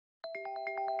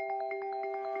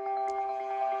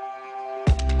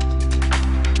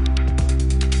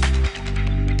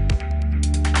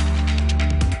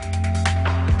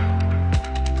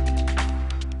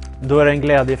Då är det en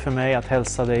glädje för mig att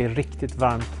hälsa dig riktigt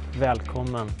varmt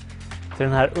välkommen till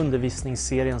den här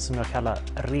undervisningsserien som jag kallar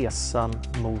Resan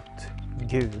mot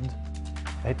Gud.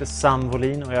 Jag heter Sam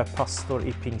Wåhlin och jag är pastor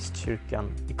i Pingstkyrkan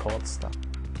i Karlstad.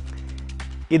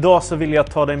 Idag så vill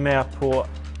jag ta dig med på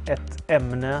ett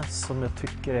ämne som jag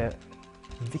tycker är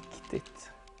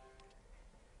viktigt.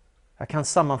 Jag kan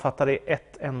sammanfatta det i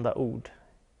ett enda ord.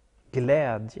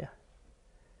 Glädje.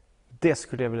 Det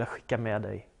skulle jag vilja skicka med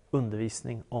dig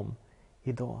undervisning om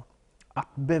idag.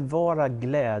 Att bevara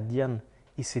glädjen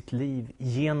i sitt liv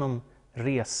genom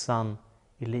resan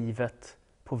i livet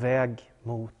på väg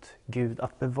mot Gud.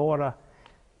 Att bevara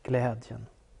glädjen.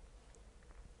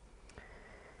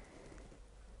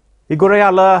 Vi går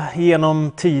alla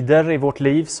igenom tider i vårt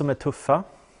liv som är tuffa.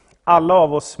 Alla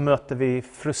av oss möter vi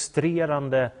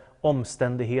frustrerande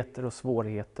omständigheter och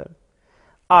svårigheter.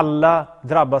 Alla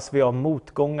drabbas vi av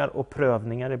motgångar och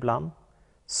prövningar ibland.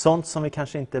 Sånt som vi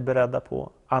kanske inte är beredda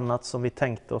på, annat som vi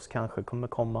tänkte oss kanske kommer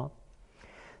komma.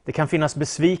 Det kan finnas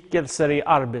besvikelser i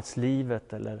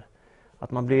arbetslivet eller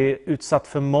att man blir utsatt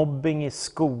för mobbing i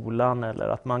skolan eller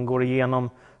att man går igenom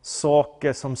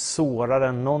saker som sårar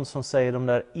en, någon som säger de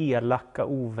där elaka,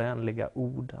 ovänliga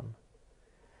orden.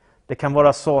 Det kan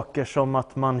vara saker som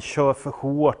att man kör för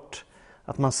hårt,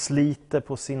 att man sliter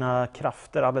på sina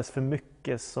krafter alldeles för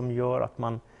mycket som gör att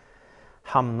man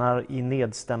hamnar i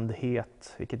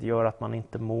nedstämdhet, vilket gör att man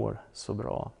inte mår så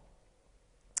bra.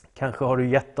 Kanske har du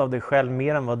gett av dig själv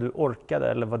mer än vad du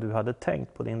orkade eller vad du hade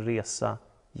tänkt på din resa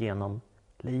genom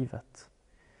livet.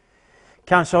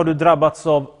 Kanske har du drabbats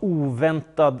av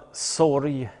oväntad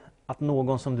sorg, att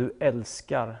någon som du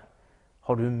älskar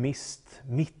har du mist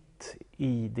mitt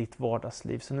i ditt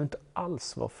vardagsliv som du inte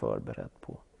alls var förberedd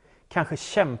på. Kanske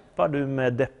kämpar du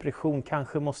med depression,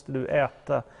 kanske måste du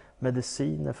äta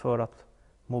mediciner för att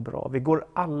må bra. Vi går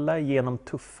alla igenom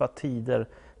tuffa tider,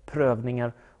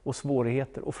 prövningar och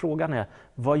svårigheter. Och frågan är,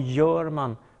 vad gör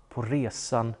man på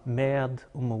resan med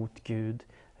och mot Gud?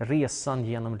 Resan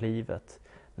genom livet,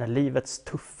 när livets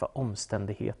tuffa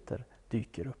omständigheter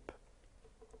dyker upp.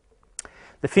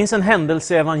 Det finns en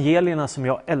händelse i evangelierna som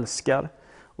jag älskar.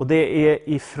 Och det är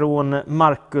ifrån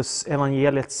Markus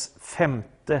evangeliets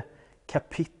 5:e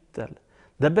kapitel.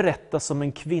 Det berättas om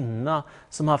en kvinna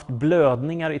som har haft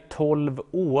blödningar i 12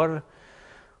 år.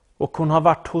 Och hon har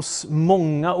varit hos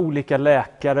många olika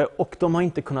läkare och de har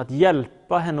inte kunnat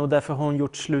hjälpa henne och därför har hon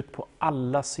gjort slut på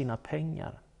alla sina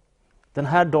pengar. Den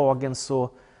här dagen så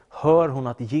hör hon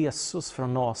att Jesus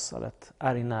från Nasaret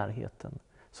är i närheten.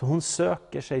 Så hon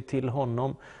söker sig till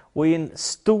honom och i en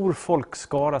stor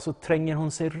folkskara så tränger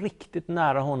hon sig riktigt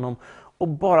nära honom och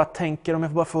bara tänker, om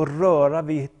jag bara får röra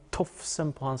vid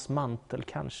tofsen på hans mantel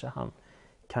kanske han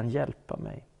kan hjälpa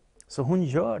mig. Så hon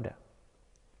gör det.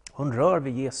 Hon rör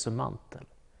vid Jesu mantel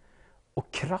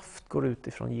och kraft går ut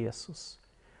ifrån Jesus.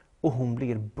 Och hon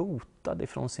blir botad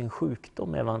ifrån sin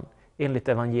sjukdom enligt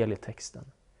evangelietexten.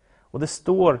 Och det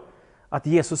står att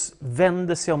Jesus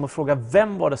vänder sig om och frågar,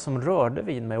 vem var det som rörde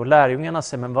vid mig? Och lärjungarna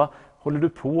säger, men vad håller du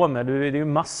på med? Det är ju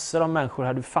massor av människor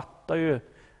här, du fattar ju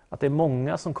att det är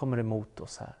många som kommer emot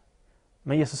oss här.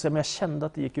 Men Jesus säger, men jag kände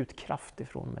att det gick ut kraft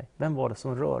ifrån mig. Vem var det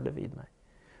som rörde vid mig?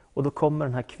 Och då kommer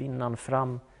den här kvinnan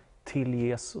fram till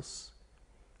Jesus.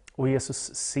 Och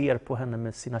Jesus ser på henne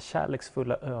med sina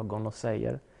kärleksfulla ögon och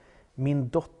säger, min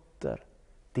dotter,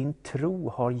 din tro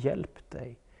har hjälpt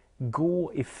dig.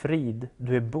 Gå i frid,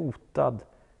 du är botad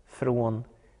från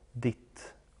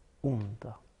ditt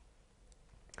onda.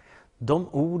 De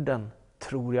orden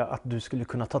tror jag att du skulle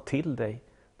kunna ta till dig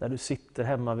där du sitter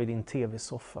hemma vid din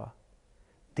tv-soffa.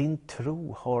 Din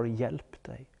tro har hjälpt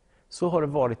dig. Så har det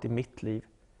varit i mitt liv.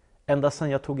 Ända sedan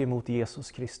jag tog emot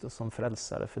Jesus Kristus som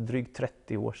frälsare för drygt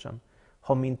 30 år sedan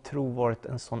har min tro varit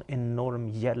en sån enorm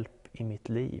hjälp i mitt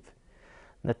liv.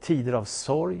 När tider av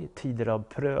sorg, tider av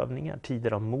prövningar,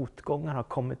 tider av motgångar har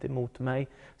kommit emot mig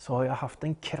så har jag haft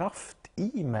en kraft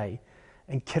i mig.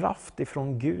 En kraft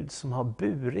ifrån Gud som har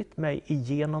burit mig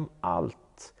igenom allt.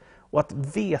 Och att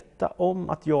veta om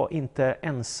att jag inte är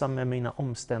ensam med mina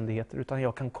omständigheter utan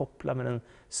jag kan koppla med den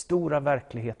stora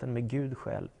verkligheten med Gud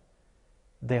själv.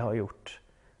 Det har gjort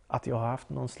att jag har haft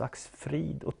någon slags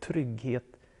frid och trygghet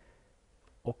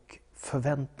och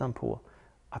förväntan på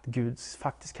att Gud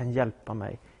faktiskt kan hjälpa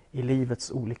mig i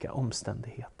livets olika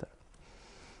omständigheter.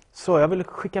 Så jag vill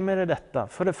skicka med dig detta.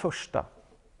 För det första,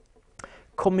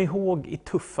 kom ihåg i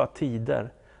tuffa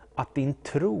tider att din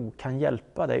tro kan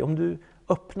hjälpa dig. Om du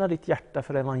öppnar ditt hjärta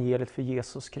för evangeliet för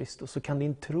Jesus Kristus så kan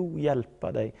din tro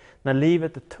hjälpa dig. När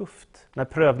livet är tufft, när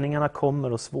prövningarna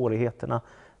kommer och svårigheterna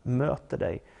möter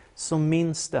dig, så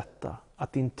minns detta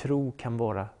att din tro kan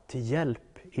vara till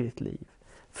hjälp i ditt liv.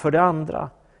 För det andra,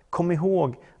 Kom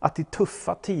ihåg att i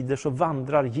tuffa tider så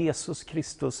vandrar Jesus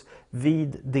Kristus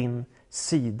vid din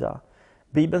sida.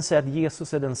 Bibeln säger att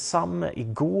Jesus är densamme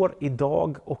igår,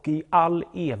 idag och i all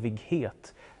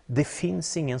evighet. Det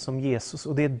finns ingen som Jesus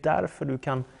och det är därför du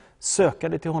kan söka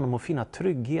dig till honom och finna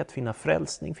trygghet, finna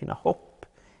frälsning, finna hopp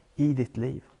i ditt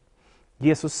liv.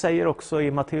 Jesus säger också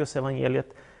i Matteus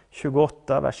evangeliet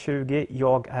 28, vers 20,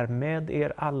 jag är med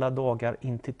er alla dagar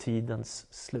in till tidens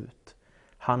slut.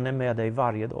 Han är med dig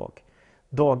varje dag.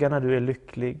 Dagar när du är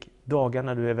lycklig, dagar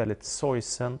när du är väldigt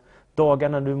sorgsen, dagar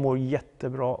när du mår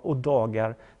jättebra och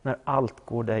dagar när allt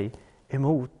går dig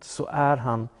emot, så är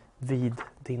han vid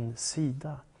din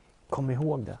sida. Kom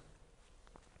ihåg det.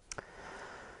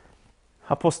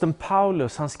 Aposteln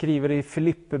Paulus, han skriver i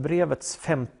Filipperbrevets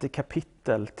 5:e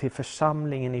kapitel till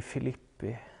församlingen i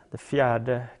Filippi, det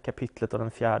 4:e kapitlet och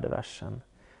den 4:e versen.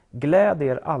 Gläd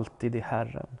er alltid i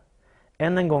Herren.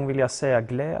 Än en gång vill jag säga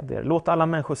gläd er. Låt alla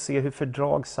människor se hur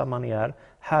fördragsamma ni är.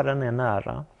 Herren är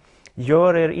nära.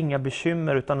 Gör er inga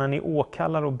bekymmer, utan när ni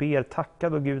åkallar och ber, tacka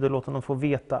då Gud och låt honom få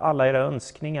veta alla era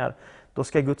önskningar. Då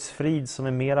ska Guds frid som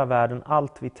är mera värd än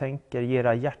allt vi tänker ge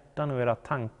era hjärtan och era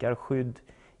tankar skydd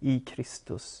i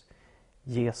Kristus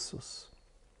Jesus.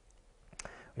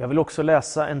 Jag vill också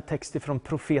läsa en text ifrån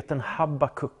profeten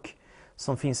Habakuk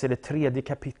som finns i det 3:e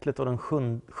kapitlet och den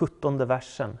 17:e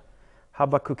versen.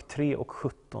 Habakuk 3 och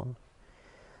 17.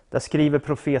 Där skriver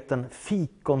profeten: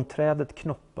 fikonträdet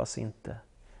knoppas inte,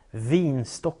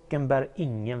 vinstocken bär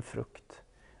ingen frukt,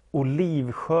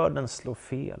 olivskörden slår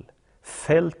fel,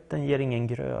 fälten ger ingen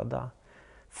gröda,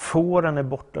 fåren är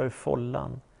borta ur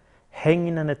follan,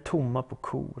 hängnen är tomma på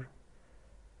kor.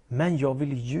 Men jag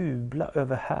vill jubla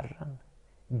över Herren,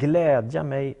 glädja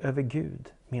mig över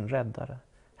Gud, min räddare.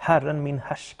 Herren min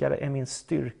härskare är min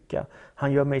styrka,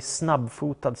 han gör mig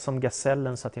snabbfotad som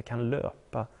gasellen så att jag kan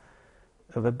löpa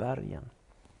över bergen.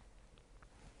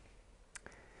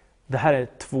 Det här är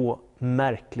 2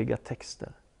 märkliga texter.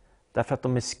 Därför att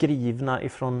de är skrivna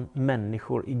ifrån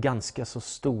människor i ganska så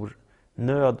stor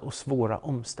nöd och svåra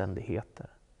omständigheter.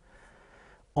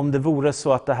 Om det vore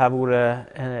så att det här vore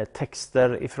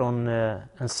texter ifrån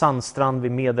en sandstrand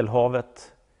vid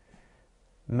Medelhavet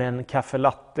med en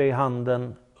kaffelatte i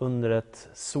handen under ett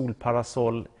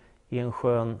solparasoll i en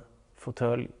skön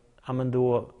fåtölj, ja, men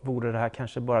då vore det här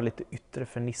kanske bara lite yttre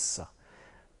fernissa.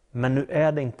 Men nu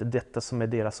är det inte detta som är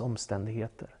deras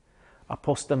omständigheter.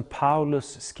 Aposteln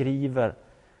Paulus skriver,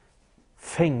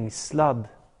 fängslad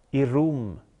i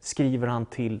Rom, skriver han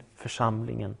till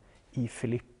församlingen i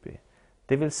Filippi.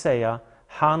 Det vill säga,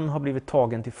 han har blivit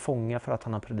tagen till fånga för att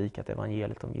han har predikat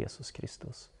evangeliet om Jesus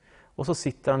Kristus. Och så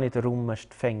sitter han i ett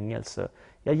romerskt fängelse.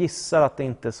 Jag gissar att det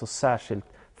inte är så särskilt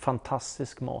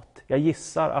fantastisk mat. Jag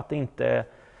gissar att det inte är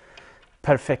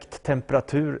perfekt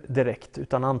temperatur direkt,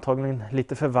 utan antagligen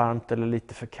lite för varmt eller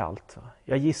lite för kallt.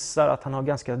 Jag gissar att han har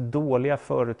ganska dåliga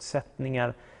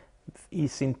förutsättningar i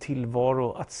sin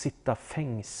tillvaro att sitta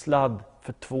fängslad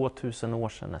för 2000 år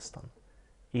sedan nästan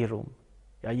i Rom.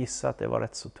 Jag gissar att det var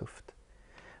rätt så tufft.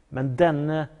 Men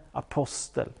denne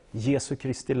apostel, Jesu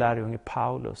Kristi lärjunge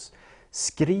Paulus,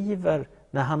 skriver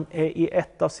när han är i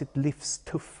ett av sitt livs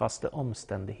tuffaste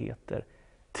omständigheter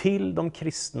till de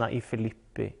kristna i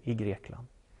Filippi i Grekland.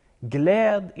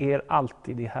 Gläd er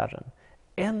alltid i Herren.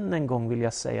 Än en gång vill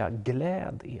jag säga,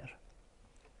 gläd er.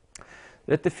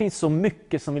 Det finns så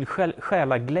mycket som vill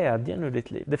stjäla glädjen ur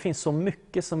ditt liv. Det finns så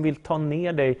mycket som vill ta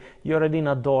ner dig, göra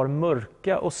dina dagar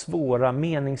mörka och svåra,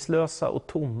 meningslösa och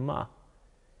tomma.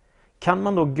 Kan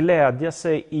man då glädja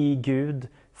sig i Gud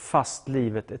fast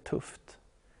livet är tufft?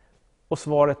 Och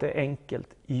svaret är enkelt,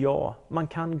 ja. Man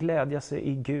kan glädja sig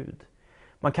i Gud.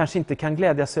 Man kanske inte kan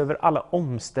glädja sig över alla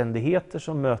omständigheter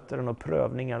som möter en och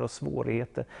prövningar och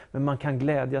svårigheter. Men man kan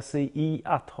glädja sig i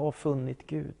att ha funnit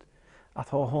Gud. Att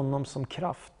ha honom som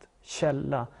kraft,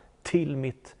 källa till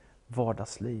mitt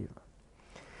vardagsliv.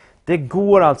 Det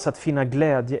går alltså att finna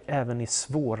glädje även i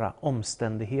svåra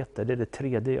omständigheter. Det är det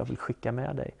 3:e jag vill skicka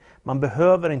med dig. Man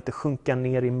behöver inte sjunka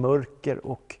ner i mörker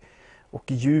och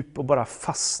djup och bara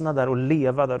fastna där och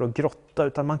leva där och grotta.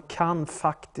 Utan man kan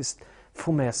faktiskt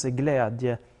få med sig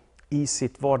glädje i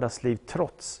sitt vardagsliv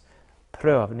trots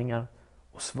prövningar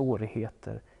och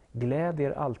svårigheter. Gläd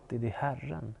er alltid i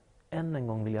Herren. Än en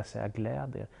gång vill jag säga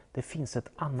gläd er. Det finns ett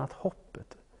annat hopp.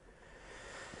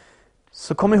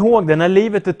 Så kom ihåg det, när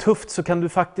livet är tufft så kan du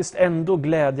faktiskt ändå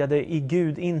glädja dig i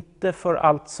Gud. Inte för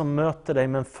allt som möter dig,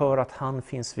 men för att han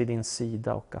finns vid din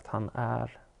sida och att han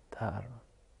är där.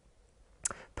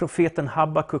 Profeten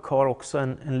Habakuk har också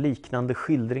en liknande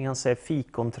skildring. Han säger,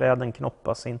 fikonträden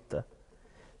knoppas inte.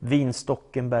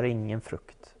 Vinstocken bär ingen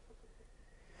frukt.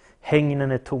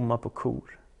 Hängnen är tomma på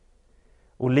kor.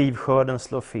 Olivskörden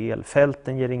slår fel,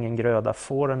 fälten ger ingen gröda,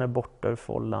 fåren är borta ur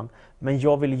fållan. Men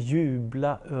jag vill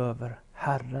jubla över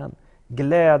Herren,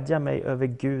 glädja mig över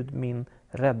Gud min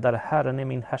räddare. Herren är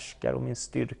min härskare och min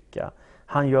styrka.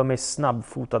 Han gör mig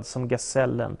snabbfotad som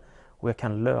gasellen och jag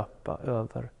kan löpa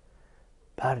över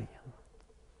bergen.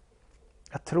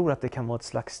 Jag tror att det kan vara ett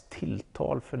slags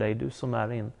tilltal för dig, du som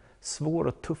är i en svår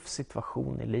och tuff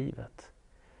situation i livet.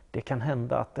 Det kan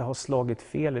hända att det har slagit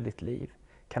fel i ditt liv.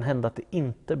 Det kan hända att det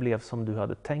inte blev som du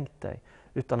hade tänkt dig.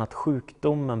 Utan att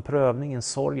sjukdomen, prövningen,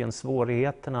 sorgen,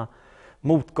 svårigheterna,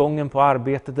 motgången på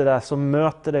arbetet, det där som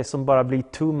möter dig som bara blir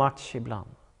too much ibland.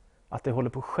 Att det håller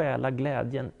på att stjäla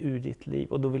glädjen ur ditt liv.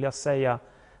 Och då vill jag säga,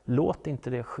 låt inte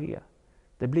det ske.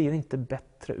 Det blir inte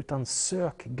bättre, utan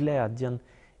sök glädjen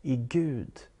i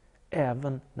Gud.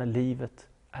 Även när livet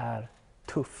är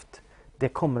tufft. Det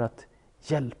kommer att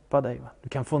hjälpa dig. Du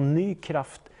kan få ny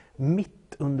kraft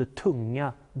mitt under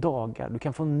tunga dagar. Du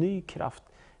kan få ny kraft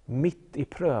mitt i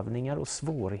prövningar och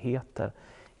svårigheter.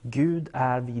 Gud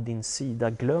är vid din sida,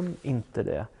 glöm inte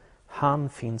det. Han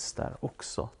finns där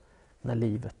också när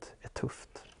livet är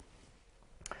tufft.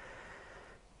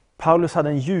 Paulus hade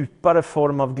en djupare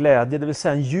form av glädje, det vill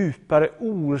säga en djupare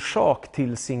orsak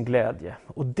till sin glädje.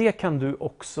 Och det kan du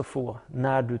också få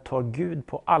när du tar Gud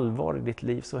på allvar i ditt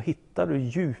liv, så hittar du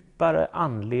djupare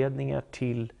anledningar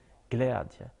till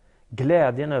glädje.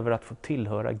 Glädjen över att få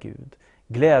tillhöra Gud.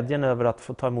 Glädjen över att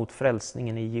få ta emot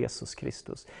frälsningen i Jesus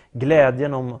Kristus.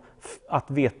 Glädjen om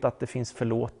att veta att det finns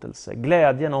förlåtelse.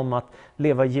 Glädjen om att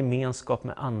leva i gemenskap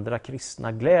med andra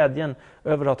kristna. Glädjen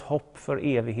över att ha hopp för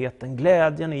evigheten.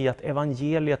 Glädjen i att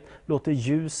evangeliet låter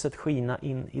ljuset skina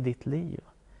in i ditt liv.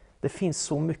 Det finns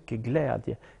så mycket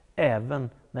glädje även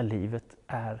när livet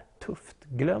är tufft.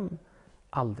 Glöm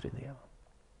aldrig det.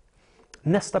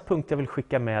 Nästa punkt jag vill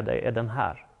skicka med dig är den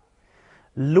här.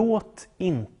 Låt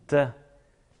inte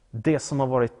det som har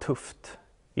varit tufft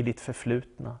i ditt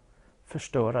förflutna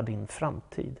förstöra din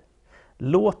framtid.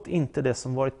 Låt inte det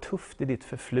som varit tufft i ditt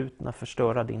förflutna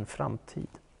förstöra din framtid.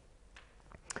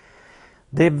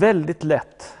 Det är väldigt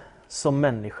lätt som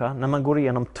människa när man går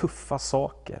igenom tuffa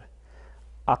saker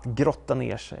att grotta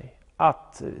ner sig,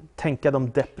 att tänka de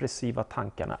depressiva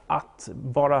tankarna, att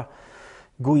bara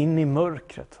gå in i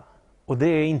mörkret. Och det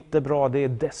är inte bra, det är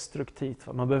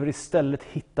destruktivt. Man behöver istället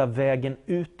hitta vägen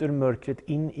ut ur mörkret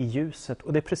in i ljuset.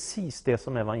 Och det är precis det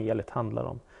som evangeliet handlar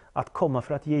om. Att komma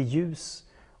för att ge ljus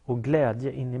och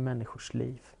glädje in i människors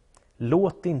liv.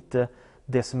 Låt inte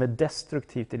det som är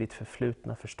destruktivt i ditt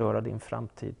förflutna förstöra din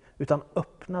framtid. Utan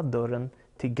öppna dörren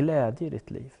till glädje i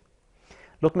ditt liv.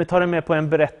 Låt mig ta dig med på en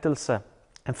berättelse.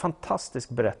 En fantastisk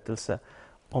berättelse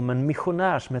om en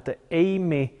missionär som heter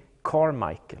Amy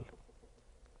Carmichael.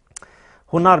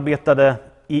 Hon arbetade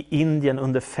i Indien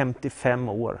under 55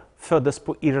 år. Föddes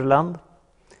på Irland.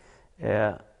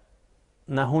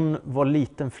 När hon var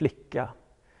liten flicka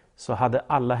så hade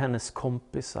alla hennes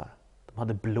kompisar, de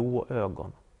hade blå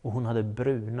ögon och hon hade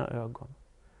bruna ögon.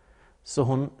 Så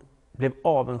hon blev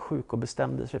avundsjuk och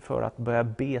bestämde sig för att börja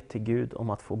be till Gud om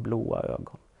att få blåa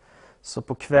ögon. Så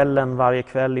på kvällen, varje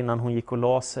kväll innan hon gick och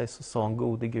la sig, så sa hon: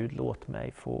 Gode Gud, låt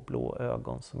mig få blå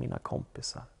ögon som mina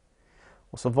kompisar.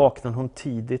 Och så vaknade hon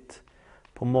tidigt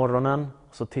på morgonen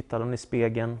och så tittade hon i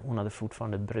spegeln. Hon hade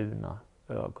fortfarande bruna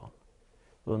ögon.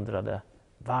 Undrade,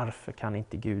 varför kan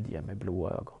inte Gud ge mig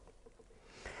blåa ögon?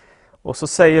 Och så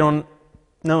säger hon,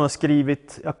 när hon har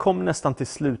skrivit, jag kom nästan till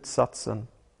slutsatsen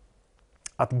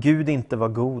att Gud inte var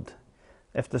god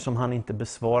eftersom han inte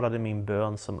besvarade min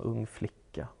bön som ung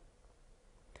flicka.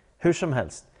 Hur som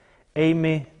helst,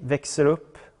 Amy växer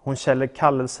upp. Hon känner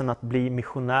kallelsen att bli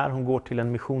missionär. Hon går till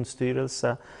en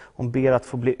missionsstyrelse. Hon ber att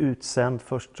få bli utsänd.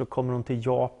 Först så kommer hon till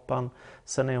Japan.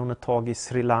 Sen är hon ett tag i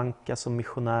Sri Lanka som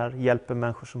missionär. Hjälper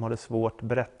människor som har det svårt.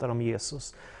 Berättar om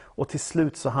Jesus. Och till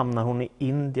slut så hamnar hon i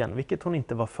Indien. Vilket hon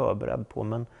inte var förberedd på.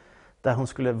 Men där hon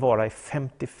skulle vara i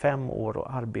 55 år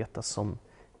och arbeta som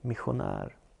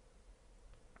missionär.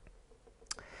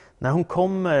 När hon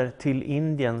kommer till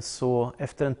Indien så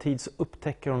efter en tid så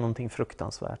upptäcker hon någonting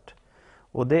fruktansvärt.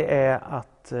 Och det är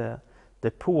att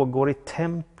det pågår i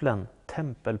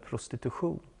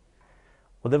tempelprostitution.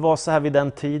 Och det var så här vid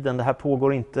den tiden, det här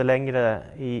pågår inte längre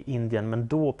i Indien, men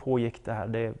då pågick det här.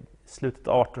 Det är slutet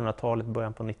av 1800-talet,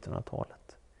 början på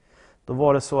 1900-talet. Då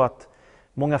var det så att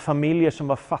många familjer som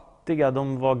var fattiga,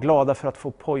 de var glada för att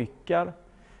få pojkar.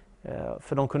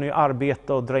 För de kunde ju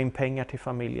arbeta och dra in pengar till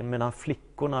familjen, medan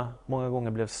flickorna många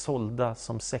gånger blev sålda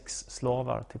som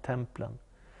sexslavar till templen.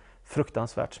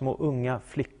 Fruktansvärt, små unga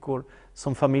flickor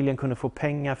som familjen kunde få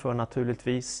pengar för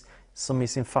naturligtvis, som i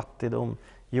sin fattigdom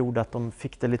gjorde att de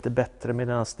fick det lite bättre,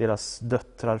 medan deras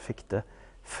döttrar fick det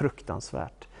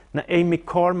fruktansvärt. När Amy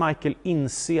Carmichael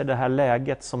inser det här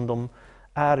läget som de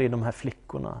är i, de här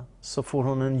flickorna, så får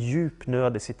hon en djup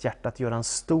nöd i sitt hjärta att göra en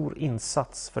stor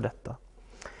insats för detta.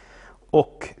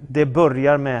 Och det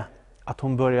börjar med att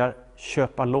hon börjar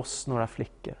köpa loss några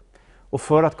flickor. Och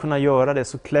för att kunna göra det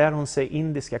så klär hon sig i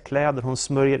indiska kläder. Hon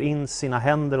smörjer in sina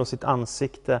händer och sitt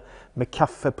ansikte med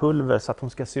kaffepulver så att hon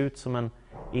ska se ut som en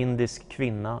indisk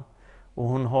kvinna. Och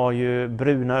hon har ju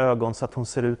bruna ögon så att hon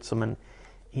ser ut som en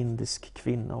indisk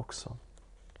kvinna också.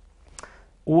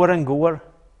 Åren går.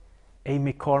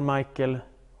 Amy Carmichael,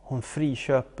 hon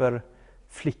friköper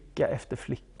flicka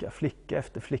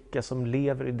efter flicka som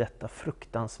lever i detta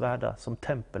fruktansvärda som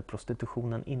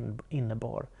tempelprostitutionen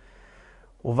innebar.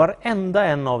 Och varenda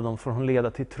en av dem får hon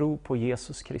leda till tro på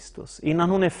Jesus Kristus. Innan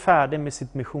hon är färdig med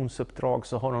sitt missionsuppdrag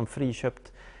så har hon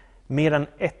friköpt mer än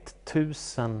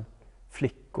 1000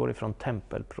 flickor ifrån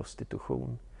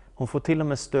tempelprostitution. Hon får till och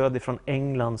med stöd ifrån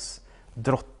Englands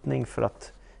drottning för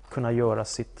att kunna göra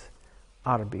sitt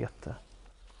arbete.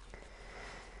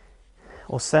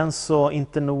 Och sen så,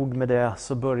 inte nog med det,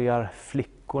 så börjar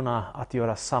flickorna att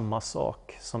göra samma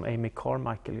sak som Amy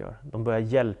Carmichael gör. De börjar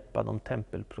hjälpa de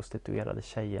tempelprostituerade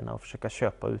tjejerna och försöka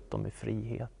köpa ut dem i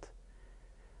frihet.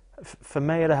 För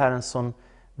mig är det här en sån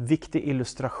viktig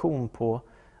illustration på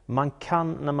man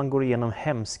kan, när man går igenom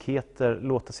hemskheter,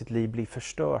 låta sitt liv bli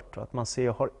förstört. Och att man säger,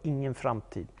 jag har ingen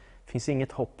framtid, det finns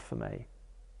inget hopp för mig.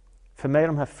 För mig är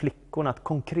de här flickorna ett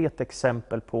konkret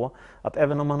exempel på att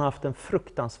även om man har haft en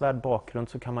fruktansvärd bakgrund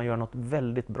så kan man göra något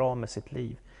väldigt bra med sitt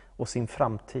liv och sin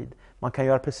framtid. Man kan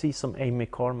göra precis som Amy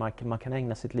Carmichael, man kan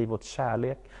ägna sitt liv åt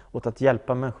kärlek, åt att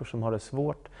hjälpa människor som har det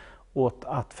svårt, åt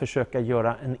att försöka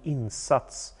göra en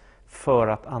insats för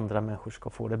att andra människor ska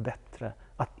få det bättre.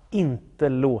 Att inte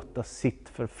låta sitt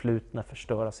förflutna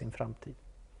förstöra sin framtid.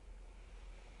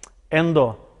 En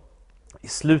dag, i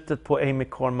slutet på Amy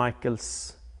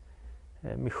Carmichaels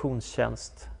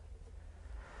missionstjänst,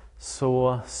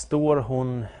 så står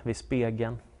hon vid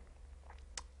spegeln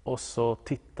och så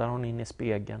tittar hon in i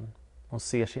spegeln. Hon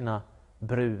ser sina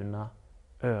bruna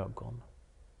ögon.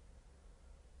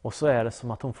 Och så är det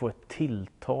som att hon får ett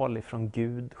tilltal ifrån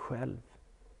Gud själv.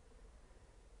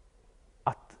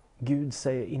 Att Gud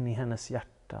säger in i hennes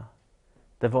hjärta,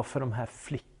 det var för de här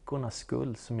flickornas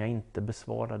skull som jag inte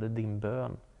besvarade din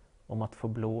bön om att få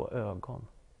blå ögon.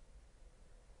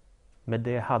 Med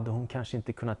det hade hon kanske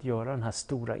inte kunnat göra den här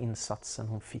stora insatsen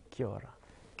hon fick göra.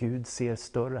 Gud ser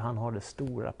större, han har det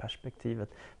stora perspektivet.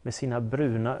 Med sina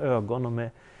bruna ögon och med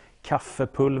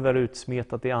kaffepulver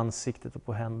utsmetat i ansiktet och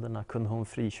på händerna kunde hon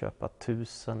friköpa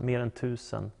mer än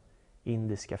 1000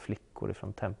 indiska flickor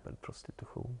från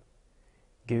tempelprostitution.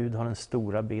 Gud har den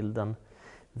stora bilden,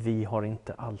 vi har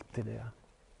inte alltid det.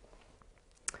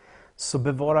 Så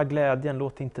bevara glädjen,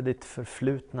 låt inte ditt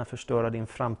förflutna förstöra din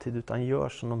framtid, utan gör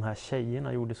som de här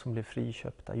tjejerna gjorde som blev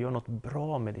friköpta. Gör något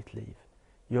bra med ditt liv.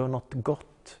 Gör något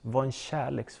gott. Var en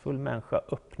kärleksfull människa.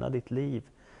 Öppna ditt liv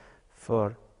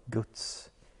för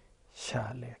Guds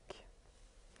kärlek.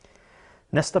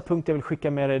 Nästa punkt jag vill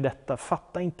skicka med dig är detta.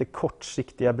 Fatta inte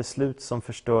kortsiktiga beslut som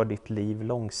förstör ditt liv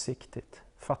långsiktigt.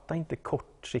 Fatta inte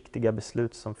kortsiktiga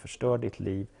beslut som förstör ditt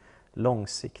liv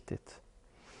långsiktigt.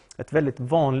 Ett väldigt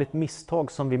vanligt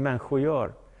misstag som vi människor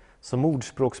gör, som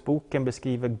Ordspråksboken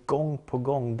beskriver gång på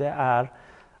gång, det är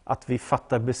att vi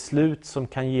fattar beslut som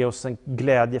kan ge oss en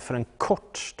glädje för en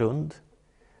kort stund,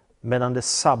 medan det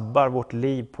sabbar vårt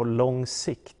liv på lång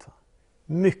sikt.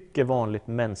 Mycket vanligt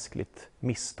mänskligt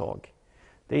misstag.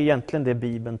 Det är egentligen det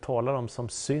Bibeln talar om som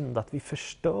synd, att vi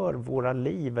förstör våra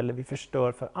liv eller vi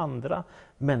förstör för andra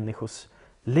människors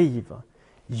liv.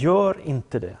 Gör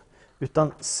inte det,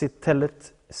 utan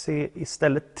se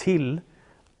istället till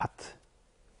att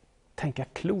tänka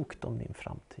klokt om din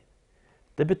framtid.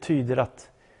 Det betyder att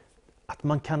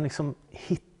man kan liksom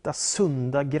hitta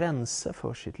sunda gränser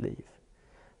för sitt liv.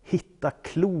 Hitta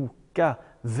kloka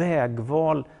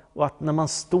vägval, och att när man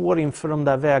står inför de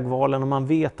där vägvalen och man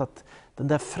vet att den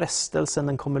där frestelsen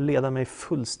den kommer leda mig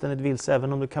fullständigt vilse,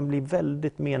 även om det kan bli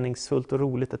väldigt meningsfullt och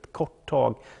roligt ett kort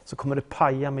tag, så kommer det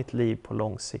paja mitt liv på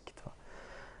lång sikt.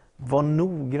 Var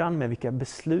noggrann med vilka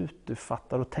beslut du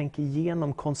fattar och tänk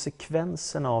igenom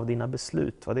konsekvenserna av dina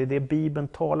beslut. Det är det Bibeln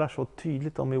talar så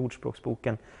tydligt om i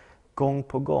Ordspråksboken gång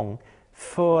på gång.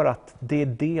 För att det är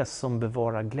det som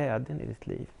bevarar glädjen i ditt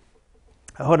liv.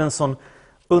 Jag hörde en sån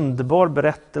underbar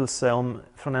berättelse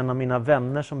från en av mina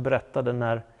vänner som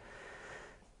berättade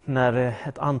när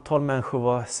ett antal människor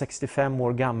var 65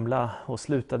 år gamla och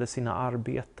slutade sina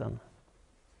arbeten.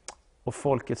 Och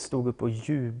folket stod upp och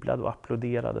jublade och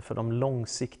applåderade för de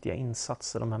långsiktiga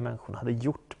insatser de här människorna hade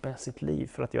gjort med sitt liv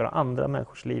för att göra andra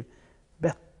människors liv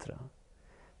bättre.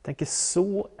 Tänker,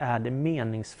 så är det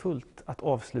meningsfullt att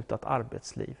avsluta ett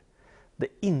arbetsliv. Det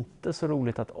är inte så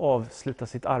roligt att avsluta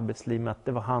sitt arbetsliv med att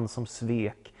det var han som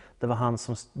svek, det var han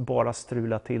som bara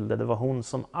strulade till det var hon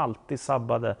som alltid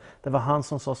sabbade, det var han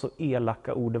som sa så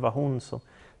elaka ord, det var hon som...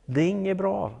 Det är inget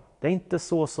bra. Det är inte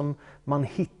så som man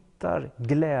hittar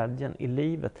glädjen i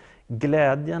livet.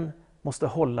 Glädjen måste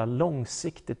hålla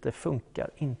långsiktigt, det funkar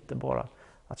inte bara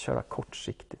att köra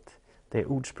kortsiktigt. Det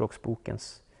är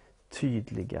Ordspråksbokens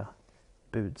tydliga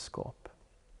budskap.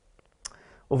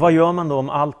 Och vad gör man då om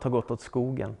allt har gått åt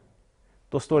skogen?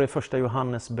 Då står det i första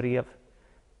Johannes brev,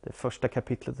 det första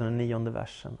kapitlet och den 9:e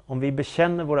versen. Om vi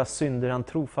bekänner våra synder är han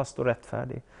trofast och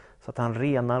rättfärdig, så att han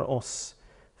renar oss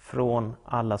från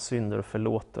alla synder och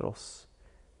förlåter oss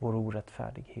vår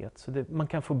orättfärdighet. Så man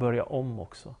kan få börja om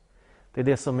också. Det är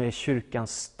det som är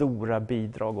kyrkans stora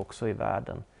bidrag också i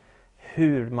världen.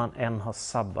 Hur man än har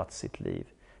sabbat sitt liv,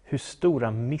 hur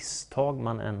stora misstag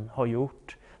man än har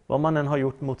gjort, vad man än har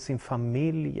gjort mot sin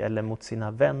familj eller mot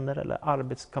sina vänner eller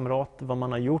arbetskamrater, vad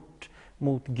man har gjort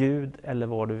mot Gud eller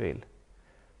vad du vill,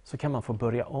 så kan man få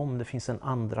börja om. Det finns en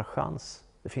andra chans,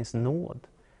 det finns nåd,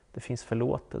 det finns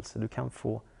förlåtelse, du kan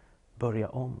få börja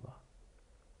om. Va?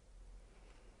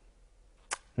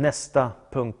 Nästa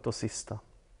punkt och sista.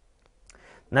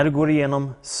 När du går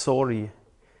igenom sorg,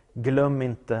 glöm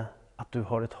inte att du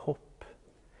har ett hopp.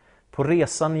 På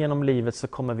resan genom livet så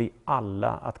kommer vi alla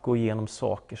att gå igenom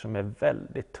saker som är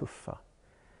väldigt tuffa.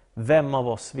 Vem av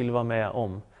oss vill vara med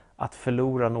om att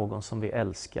förlora någon som vi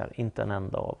älskar? Inte en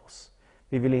enda av oss.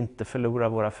 Vi vill inte förlora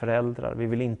våra föräldrar, vi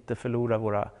vill inte förlora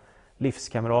våra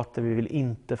livskamrater, vi vill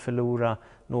inte förlora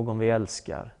någon vi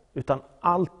älskar. Utan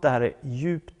allt det här är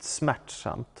djupt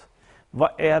smärtsamt.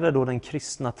 Vad är det då den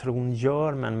kristna tron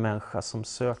gör med en människa som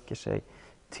söker sig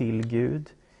till Gud?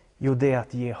 Jo, det är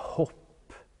att ge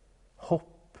hopp.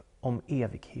 Hopp om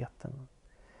evigheten.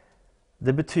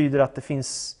 Det betyder att det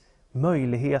finns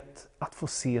möjlighet att få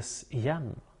ses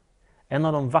igen. En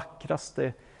av de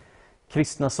vackraste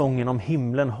kristna sångerna om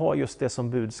himlen har just det som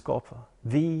budskap.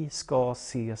 Vi ska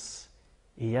ses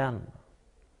igen.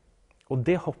 Och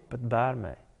det hoppet bär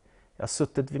mig. Jag har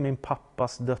suttit vid min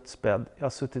pappas dödsbädd. Jag har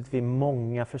suttit vid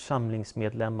många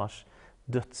församlingsmedlemmars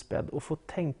dödsbädd och fått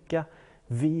tänka,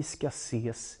 vi ska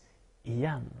ses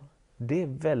igen. Det är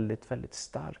väldigt, väldigt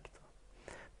starkt.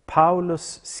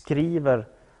 Paulus skriver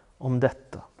om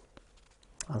detta.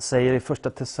 Han säger i första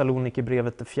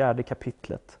Thessalonikerbrevet, det 4:e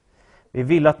kapitlet. Vi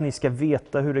vill att ni ska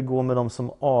veta hur det går med dem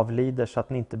som avlider, så att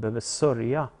ni inte behöver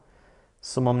sörja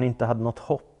som om ni inte hade något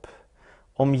hopp.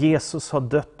 Om Jesus har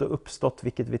dött och uppstått,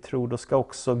 vilket vi tror, då ska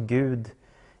också Gud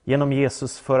genom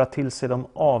Jesus föra till sig de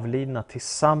avlidna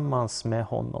tillsammans med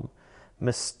honom.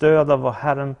 Med stöd av vad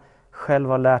Herren själv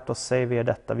har lärt oss säger vi er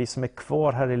detta. Vi som är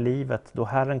kvar här i livet då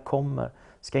Herren kommer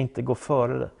ska inte gå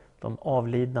före de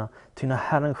avlidna. Ty när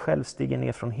Herren själv stiger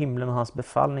ner från himlen och hans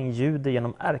befallning ljuder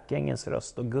genom ärkeängelns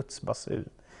röst och Guds basun,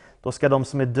 då ska de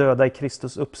som är döda i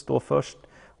Kristus uppstå först,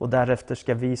 och därefter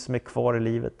ska vi som är kvar i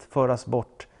livet föras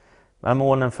bort med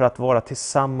molnen för att vara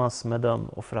tillsammans med dem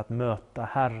och för att möta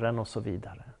Herren och så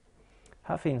vidare.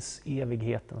 Här finns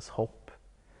evighetens hopp.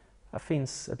 Här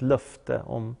finns ett löfte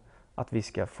om att vi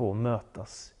ska få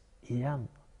mötas igen.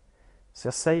 Så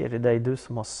jag säger till dig, du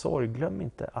som har sorg, glöm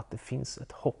inte att det finns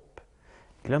ett hopp.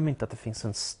 Glöm inte att det finns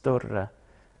en större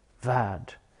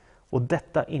värld. Och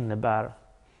detta innebär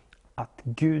att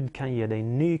Gud kan ge dig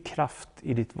ny kraft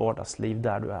i ditt vardagsliv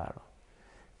där du är.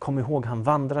 Kom ihåg, han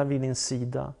vandrar vid din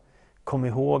sida. Kom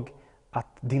ihåg att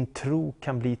din tro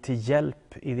kan bli till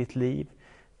hjälp i ditt liv.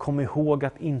 Kom ihåg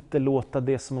att inte låta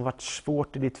det som har varit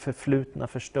svårt i ditt förflutna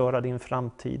förstöra din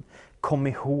framtid. Kom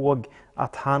ihåg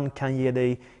att han kan ge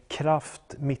dig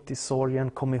kraft mitt i sorgen.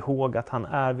 Kom ihåg att han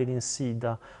är vid din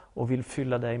sida och vill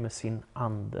fylla dig med sin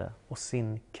ande och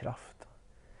sin kraft.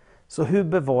 Så hur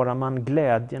bevarar man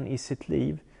glädjen i sitt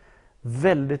liv?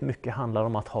 Väldigt mycket handlar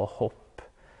om att ha hopp.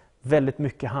 Väldigt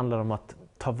mycket handlar om att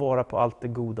ta vara på allt det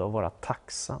goda och vara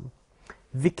tacksam.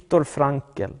 Viktor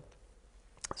Frankl,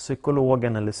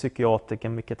 psykologen eller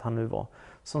psykiatriken, vilket han nu var,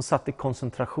 som satt i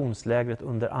koncentrationslägret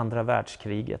under andra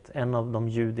världskriget, en av de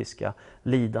judiska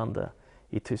lidande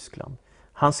i Tyskland.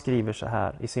 Han skriver så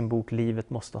här i sin bok Livet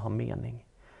måste ha mening.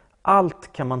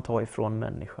 Allt kan man ta ifrån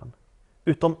människan,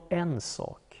 utom en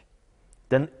sak.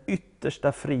 Den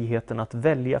yttersta friheten att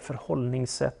välja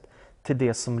förhållningssätt till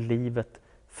det som livet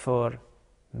för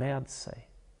med sig.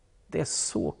 Det är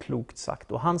så klokt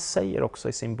sagt. Och han säger också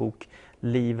i sin bok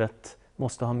Livet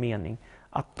måste ha mening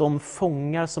att de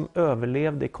fångar som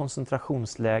överlevde i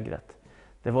koncentrationslägret,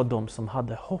 det var de som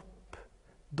hade hopp.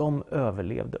 De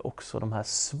överlevde också de här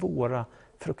svåra,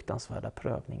 fruktansvärda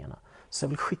prövningarna. Så jag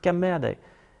vill skicka med dig,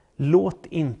 Låt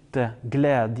inte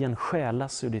glädjen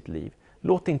stjälas ur ditt liv.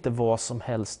 Låt inte vad som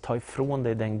helst ta ifrån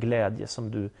dig den glädje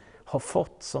som du har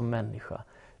fått som människa.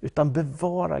 Utan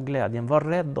bevara glädjen, var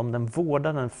rädd om den,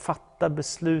 vårda den, fatta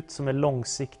beslut som är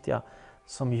långsiktiga,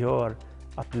 som gör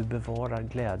att du bevarar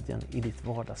glädjen i ditt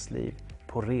vardagsliv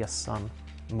på resan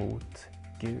mot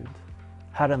Gud.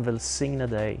 Herren välsigne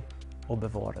dig och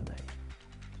bevara dig.